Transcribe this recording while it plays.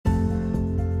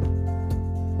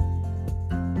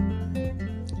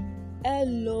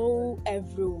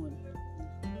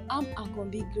I'm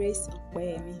Akombi Grace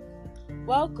Okpeyemi.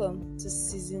 Welcome to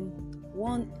Season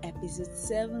 1, Episode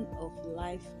 7 of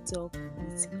Life Talk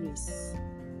with Grace.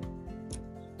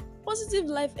 Positive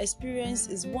life experience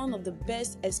is one of the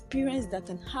best experiences that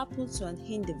can happen to an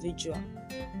individual.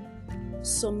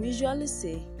 Some usually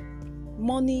say,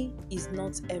 money is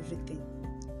not everything.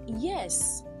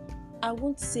 Yes, I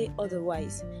won't say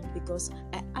otherwise because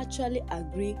I actually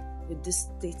agree with this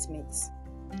statement.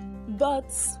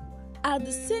 But at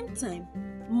the same time,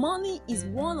 money is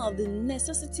one of the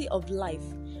necessities of life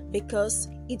because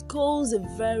it goes a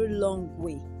very long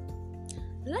way.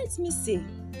 Let me say,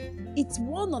 it's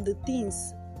one of the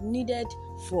things needed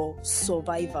for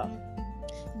survival.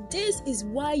 This is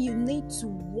why you need to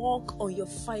work on your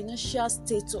financial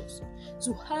status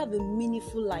to have a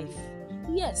meaningful life.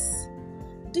 Yes,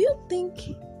 do you think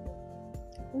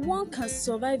one can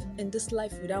survive in this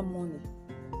life without money?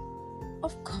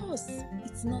 Of course,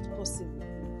 it's not possible.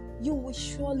 You will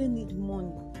surely need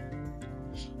money.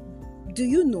 Do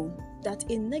you know that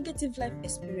a negative life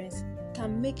experience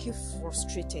can make you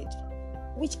frustrated,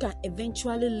 which can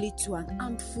eventually lead to an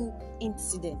harmful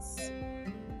incident?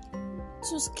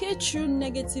 To scale through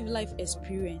negative life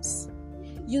experience,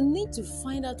 you need to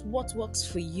find out what works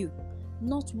for you,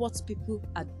 not what people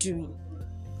are doing.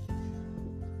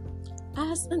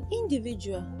 As an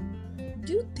individual,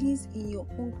 do things in your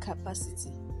own capacity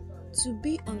to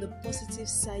be on the positive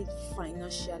side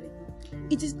financially.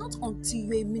 It is not until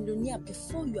you're a millionaire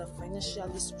before you are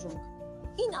financially strong.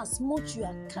 In as much you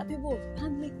are capable of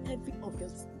handling every of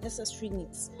your necessary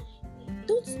needs.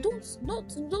 Don't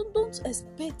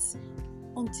expect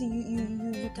until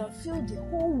you can feel the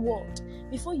whole world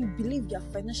before you believe you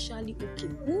are financially okay.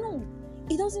 No,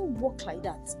 it doesn't work like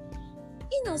that.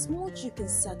 In as much you can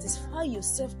satisfy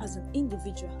yourself as an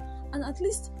individual and at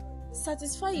least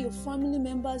satisfy your family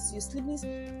members, your siblings,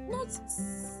 not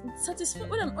satisfy.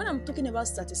 When I'm talking about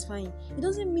satisfying, it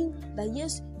doesn't mean that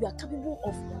yes, you are capable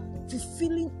of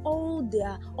fulfilling all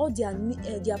their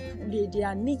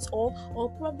needs, or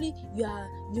probably you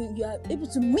are able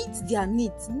to meet their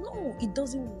needs. No, it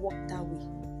doesn't work that way.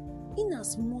 In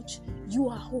as much you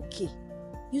are okay,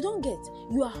 you don't get.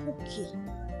 You are okay.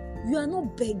 You are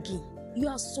not begging. You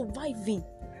are surviving.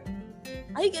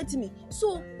 Are you getting me?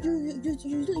 So you don't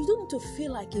need to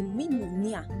feel like a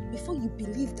millionaire before you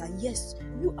believe that yes,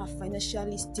 you are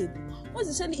financially stable. What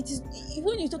essentially it is,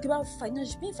 when you talk about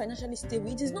being financially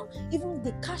stable, it is not even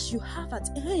the cash you have at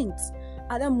hand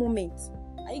at that moment.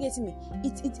 Are you getting me?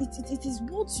 It is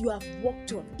what you have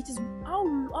worked on. It is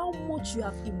how much you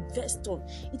have invested on.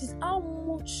 It is how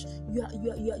much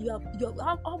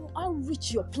how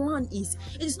rich your plan is.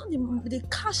 It is not the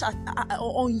cash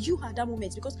on you at that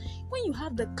moment, because when you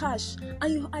have the cash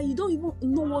and you don't even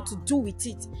know what to do with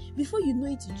it, before you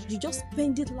know it, you just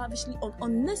spend it lavishly on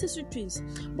unnecessary things.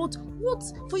 But what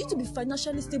for you to be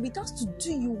financially stable, it has to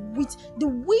do with the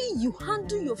way you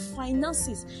handle your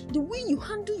finances, the way you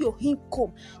handle your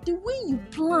income, the way you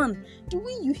plan, the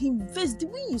way you invest, the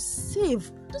way you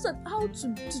save. Those are how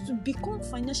to become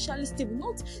financially stable,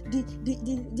 not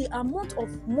the amount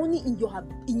of money in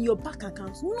your bank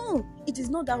account. No, it is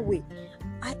not that way.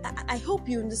 I hope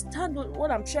you understand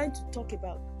what I'm trying to talk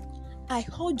about. I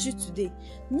urge you today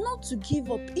not to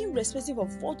give up, irrespective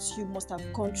of what you must have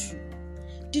gone through.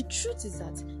 The truth is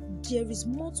that there is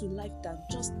more to life than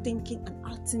just thinking and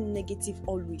acting negative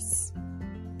always.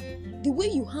 The way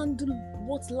you handle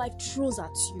what life throws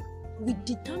at you will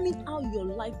determine how your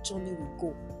life journey will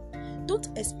go. Don't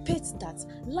expect that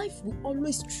life will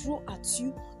always throw at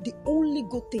you the only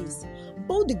good things.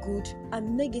 Both the good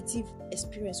and negative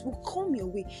experience will come your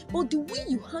way, but the way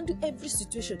you handle every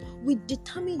situation will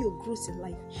determine your growth in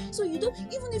life. So you don't,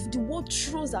 even if the world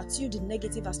throws at you the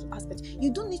negative aspect,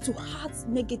 you don't need to act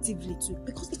negatively too,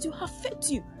 because it will affect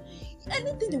you.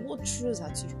 Anything the world throws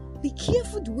at you, be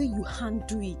careful the way you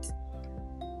handle it.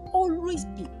 Always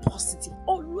be positive.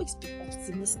 Always be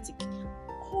optimistic.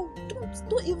 Oh,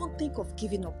 don't even think of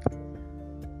giving up.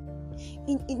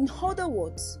 In other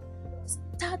words,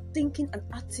 start thinking and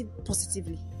acting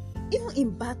positively, even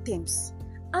in bad times.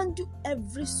 Handle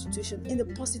every situation in a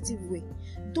positive way.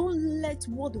 Don't let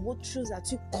what the world throws at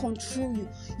you control you.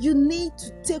 You need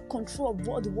to take control of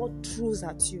what the world throws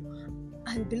at you,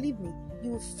 and believe me,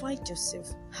 you will find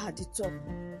yourself at the top.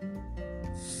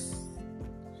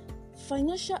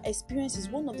 Financial experience is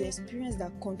one of the experiences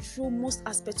that control most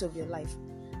aspects of your life.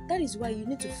 That is why you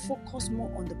need to focus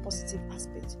more on the positive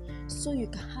aspect so you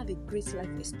can have a great life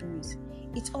experience.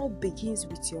 It all begins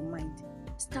with your mind.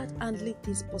 Start handling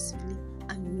things positively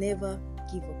and never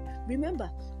give up. Remember,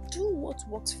 do what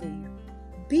works for you.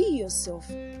 Be yourself.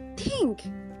 Think,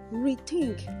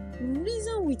 rethink,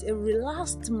 reason with a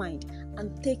relaxed mind,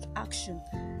 and take action.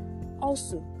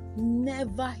 Also,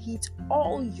 never hit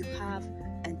all you have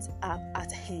and are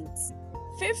at hand.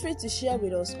 Feel free to share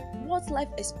with us what life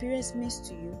experience means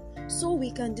to you so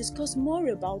we can discuss more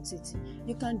about it.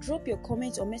 You can drop your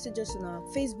comments or messages on our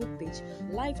Facebook page,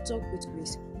 Life Talk with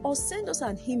Grace, or send us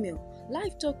an email,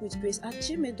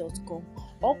 lifetalkwithgrace@gmail.com,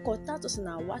 or contact us on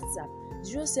our WhatsApp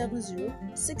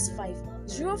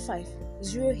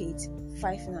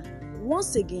 07065050859.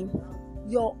 Once again,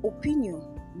 your opinion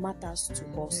matters to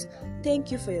us.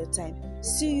 Thank you for your time.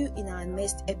 See you in our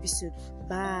next episode.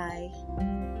 Bye.